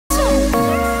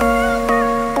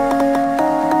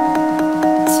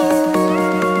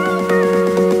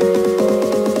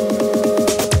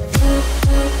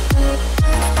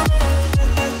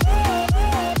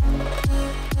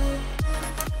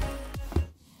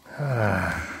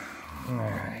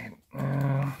Alright.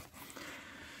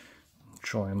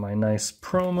 Enjoy my nice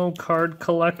promo card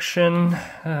collection.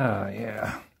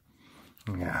 Yeah.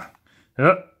 Yeah.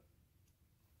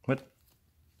 What?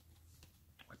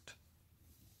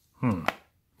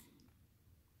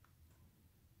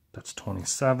 That's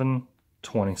 27,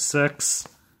 26,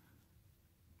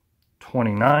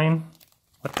 29.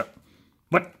 What the?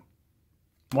 What?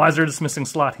 Why is there this missing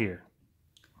slot here?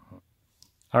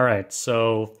 Alright,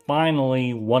 so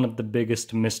finally one of the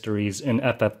biggest mysteries in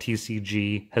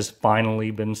FFTCG has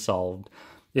finally been solved.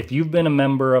 If you've been a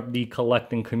member of the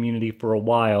collecting community for a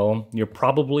while, you're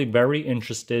probably very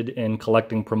interested in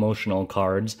collecting promotional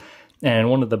cards. And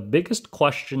one of the biggest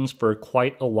questions for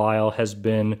quite a while has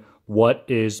been, what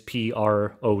is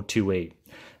PR-028?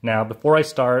 Now, before I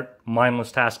start,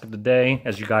 mindless task of the day.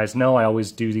 As you guys know, I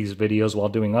always do these videos while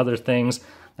doing other things.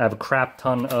 I have a crap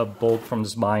ton of bulk from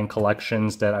this buying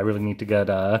collections that I really need to get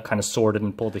kind of sorted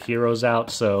and pull the heroes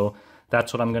out, so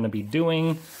that's what I'm going to be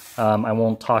doing. I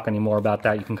won't talk any more about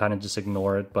that, you can kind of just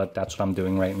ignore it, but that's what I'm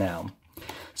doing right now.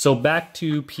 So back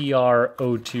to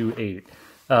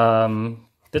PR-028.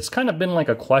 It's kind of been like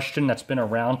a question that's been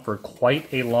around for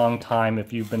quite a long time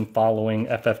if you've been following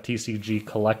FFTCG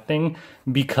collecting,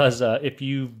 because if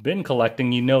you've been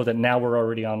collecting, you know that now we're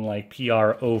already on like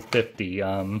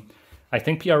PR-050. I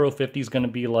think PR-050 is going to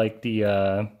be like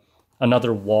the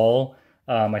another Wol.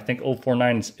 I think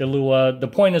 049 is Illua. The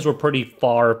point is we're pretty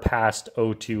far past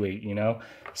 028, you know?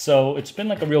 So it's been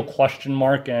like a real question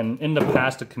mark, and in the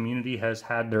past the community has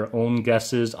had their own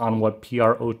guesses on what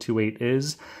PR-028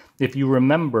 is. If you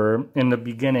remember, in the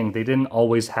beginning, they didn't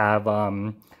always have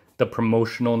the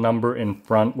promotional number in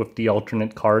front with the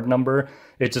alternate card number.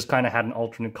 It just kind of had an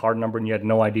alternate card number and you had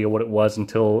no idea what it was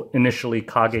until initially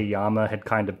Kageyama had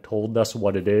kind of told us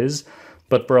what it is.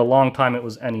 But for a long time, it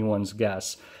was anyone's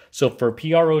guess. So for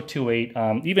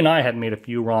PR-028, even I had made a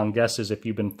few wrong guesses if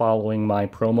you've been following my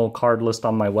promo card list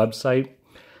on my website.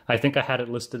 I think I had it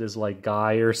listed as like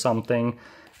Guy or something,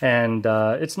 and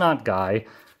it's not Guy.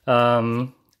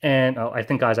 I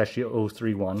think Guy's actually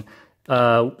 031.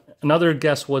 Another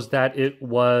guess was that it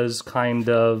was kind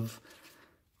of...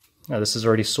 this is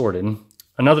already sorted.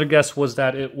 Another guess was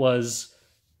that it was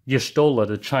Y'shtola,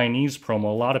 the Chinese promo. A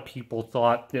lot of people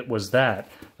thought it was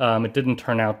that. It didn't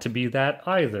turn out to be that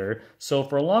either. So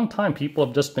for a long time, people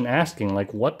have just been asking,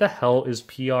 like, what the hell is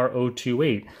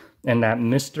PR-028? And that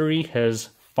mystery has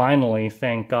finally,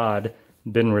 thank God,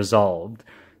 been resolved.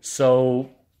 So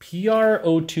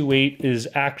PR-028 is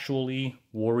actually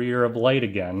Warrior of Light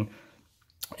again.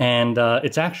 And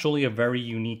it's actually a very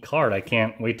unique card. I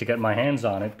can't wait to get my hands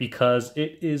on it because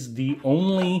it is the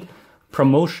only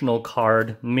promotional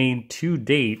card made to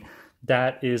date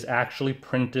that is actually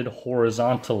printed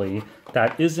horizontally.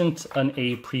 That isn't an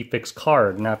A prefix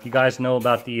card. Now, if you guys know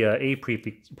about the A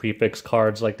prefix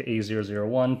cards like the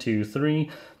A001, 2, 3,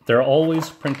 they're always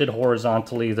printed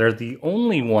horizontally. They're the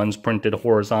only ones printed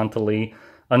horizontally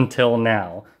until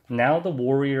now. Now the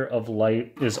Warrior of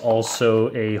Light is also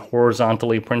a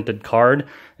horizontally printed card,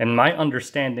 and my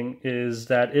understanding is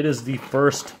that it is the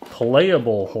first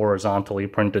playable horizontally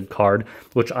printed card,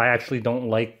 which I actually don't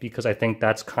like because I think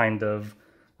that's kind of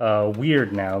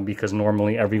weird now, because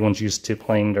normally everyone's used to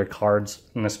playing their cards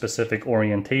in a specific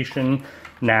orientation.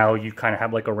 Now you kind of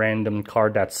have like a random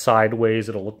card that's sideways,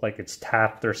 it'll look like it's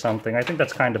tapped or something. I think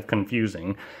that's kind of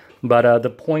confusing. But the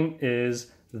point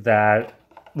is that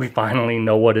we finally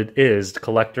know what it is.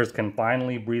 Collectors can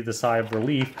finally breathe a sigh of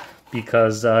relief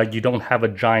because you don't have a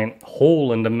giant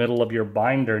hole in the middle of your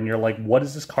binder and you're like, what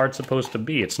is this card supposed to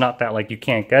be? It's not that like you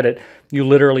can't get it. You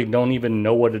literally don't even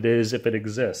know what it is if it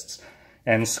exists.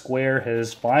 And Square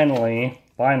has finally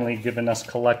given us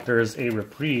collectors a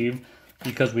reprieve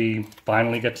because we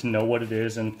finally get to know what it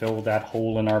is and fill that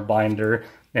hole in our binder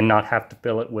and not have to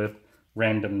fill it with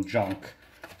random junk.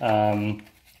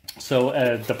 So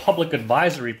the public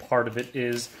advisory part of it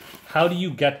is, how do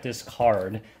you get this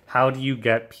card? How do you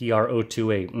get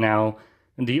PR-028? Now,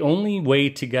 the only way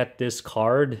to get this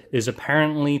card is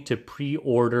apparently to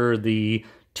pre-order the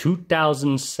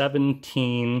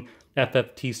 2017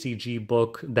 FFTCG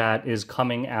book that is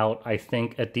coming out, I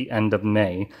think, at the end of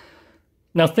May.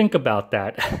 Now, think about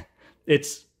that.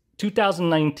 It's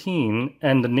 2019,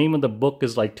 and the name of the book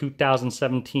is like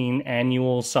 2017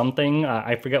 Annual something.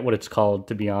 I forget what it's called,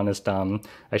 to be honest.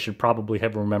 I should probably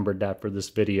have remembered that for this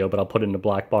video, but I'll put it in the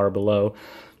black bar below.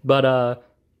 But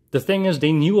the thing is,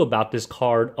 they knew about this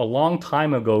card a long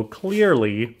time ago,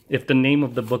 clearly, if the name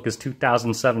of the book is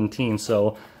 2017,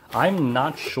 so I'm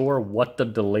not sure what the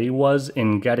delay was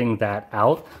in getting that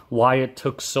out, why it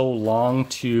took so long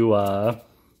to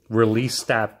release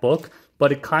that book.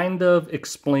 but it kind of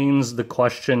explains the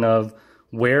question of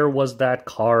where was that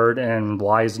card and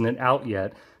why isn't it out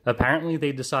yet? Apparently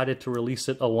they decided to release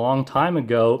it a long time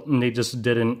ago, and they just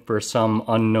didn't for some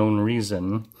unknown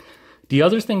reason. The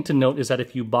other thing to note is that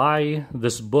if you buy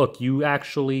this book, you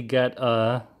actually get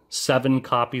 7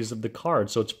 copies of the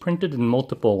card. So it's printed in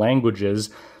multiple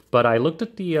languages, but I looked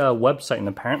at the website, and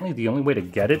apparently the only way to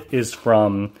get it is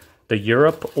from the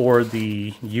Europe or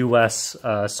the US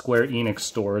Square Enix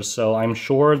stores. So I'm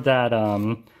sure that,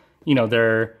 you know,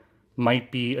 there might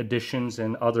be editions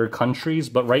in other countries,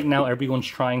 but right now everyone's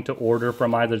trying to order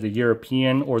from either the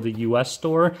European or the US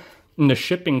store, and the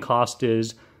shipping cost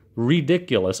is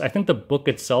ridiculous. I think the book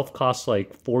itself costs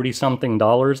like $40-something,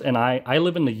 and I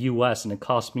live in the US, and it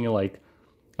cost me like,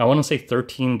 I want to say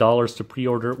 $13 to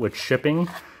pre-order it with shipping.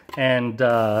 And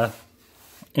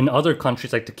in other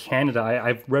countries like to Canada,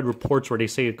 I've read reports where they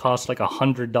say it costs like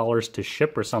 $100 to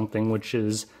ship or something, which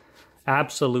is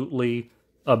absolutely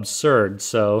absurd.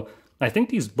 So I think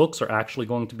these books are actually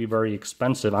going to be very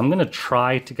expensive. I'm going to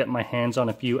try to get my hands on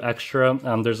a few extra.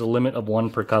 There's a limit of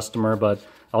 1 per customer, but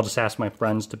I'll just ask my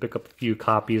friends to pick up a few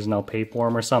copies and I'll pay for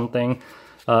them or something.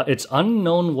 It's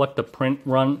unknown what the print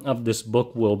run of this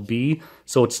book will be,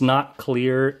 so it's not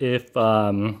clear if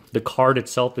the card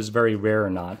itself is very rare or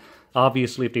not.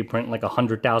 Obviously, if they print like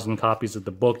 100,000 copies of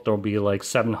the book, there'll be like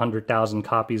 700,000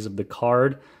 copies of the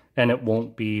card, and it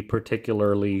won't be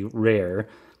particularly rare.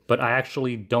 But I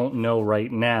actually don't know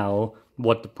right now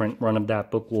what the print run of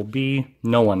that book will be.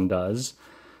 No one does.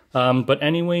 But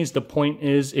anyways, the point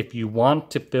is, if you want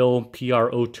to fill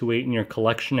PR-028 in your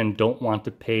collection and don't want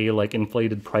to pay like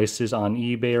inflated prices on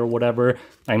eBay or whatever,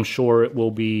 I'm sure it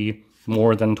will be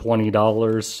more than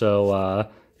 $20. So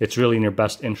it's really in your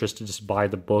best interest to just buy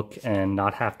the book and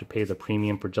not have to pay the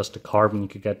premium for just a card when you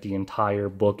could get the entire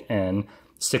book and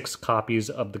 6 copies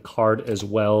of the card as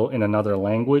well in another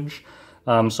language.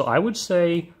 So I would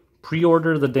say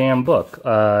pre-order the damn book.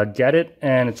 Get it,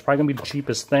 and it's probably going to be the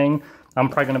cheapest thing. I'm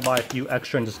probably going to buy a few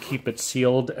extra and just keep it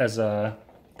sealed as a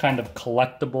kind of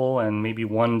collectible, and maybe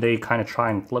one day kind of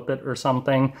try and flip it or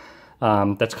something.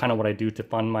 That's kind of what I do to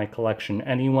fund my collection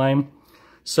anyway.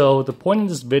 So the point of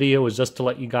this video is just to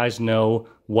let you guys know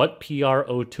what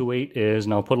PR-028 is,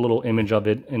 and I'll put a little image of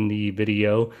it in the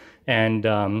video, and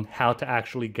how to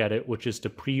actually get it, which is to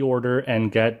pre-order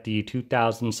and get the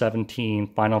 2017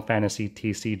 Final Fantasy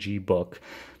TCG book.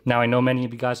 Now, I know many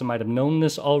of you guys might have known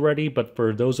this already, but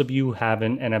for those of you who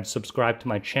haven't and have subscribed to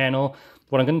my channel,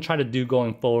 what I'm going to try to do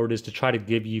going forward is to try to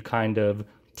give you kind of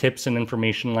tips and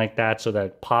information like that so that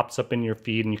it pops up in your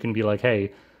feed and you can be like,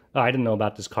 hey, I didn't know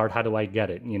about this card, how do I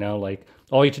get it? You know, like,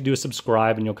 all you have to do is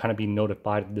subscribe and you'll kind of be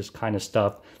notified of this kind of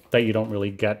stuff that you don't really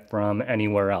get from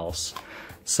anywhere else.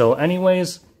 So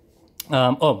anyways,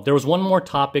 oh, there was one more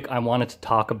topic I wanted to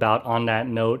talk about on that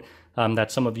note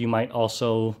that some of you might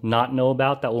also not know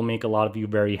about that will make a lot of you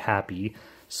very happy.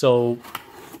 So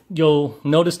you'll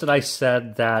notice that I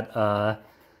said that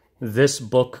this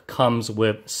book comes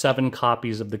with 7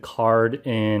 copies of the card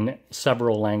in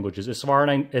several languages. As far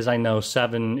as I know,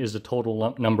 7 is the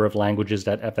total number of languages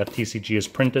that FFTCG is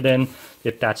printed in.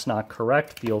 If that's not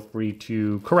correct, feel free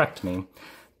to correct me.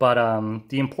 But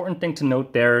the important thing to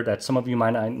note there that some of you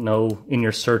might not know in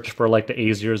your search for like the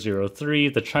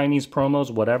A003, the Chinese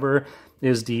promos, whatever,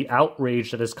 is the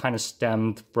outrage that has kind of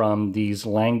stemmed from these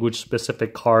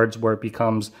language-specific cards where it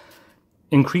becomes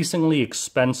increasingly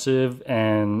expensive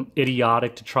and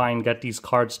idiotic to try and get these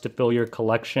cards to fill your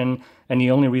collection. And the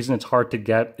only reason it's hard to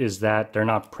get is that they're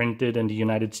not printed in the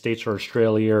United States or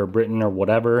Australia or Britain or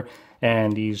whatever.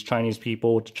 And these Chinese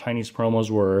people with the Chinese promos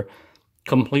were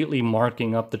completely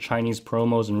marking up the Chinese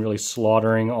promos and really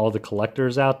slaughtering all the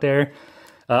collectors out there.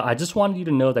 I just wanted you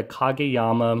to know that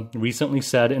Kageyama recently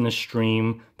said in a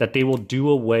stream that they will do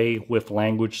away with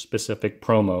language-specific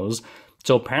promos.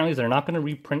 So apparently they're not going to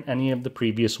reprint any of the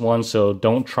previous ones, so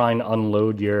don't try and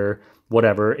unload your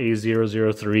whatever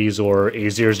A003s or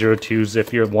A002s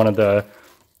if you're one of the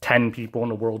 10 people in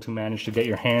the world who managed to get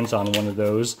your hands on one of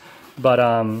those. But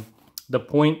the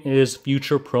point is,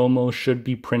 future promos should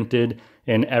be printed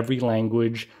in every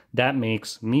language. That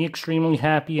makes me extremely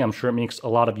happy. I'm sure it makes a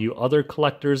lot of you other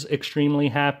collectors extremely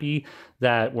happy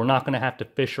that we're not going to have to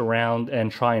fish around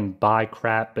and try and buy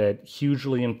crap at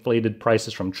hugely inflated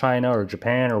prices from China or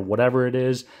Japan or whatever it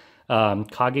is.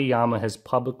 Kageyama has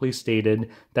publicly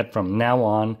stated that from now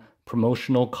on,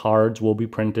 promotional cards will be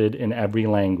printed in every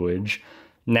language.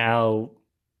 Now,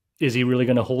 is he really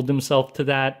going to hold himself to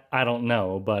that? I don't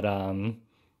know, but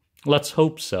let's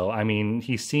hope so. I mean,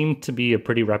 he seemed to be a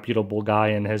pretty reputable guy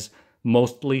and has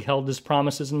mostly held his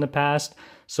promises in the past.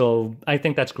 So I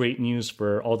think that's great news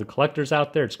for all the collectors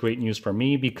out there. It's great news for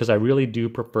me because I really do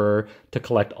prefer to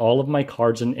collect all of my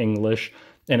cards in English.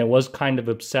 And it was kind of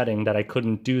upsetting that I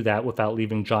couldn't do that without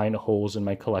leaving giant holes in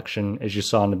my collection, as you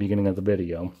saw in the beginning of the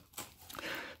video.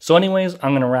 So anyways,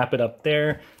 I'm going to wrap it up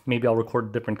there. Maybe I'll record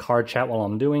a different card chat while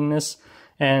I'm doing this.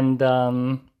 And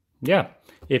yeah,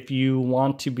 if you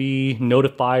want to be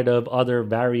notified of other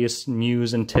various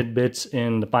news and tidbits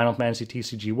in the Final Fantasy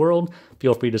TCG world,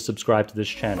 feel free to subscribe to this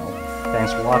channel.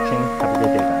 Thanks for watching. Have a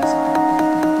good day, guys.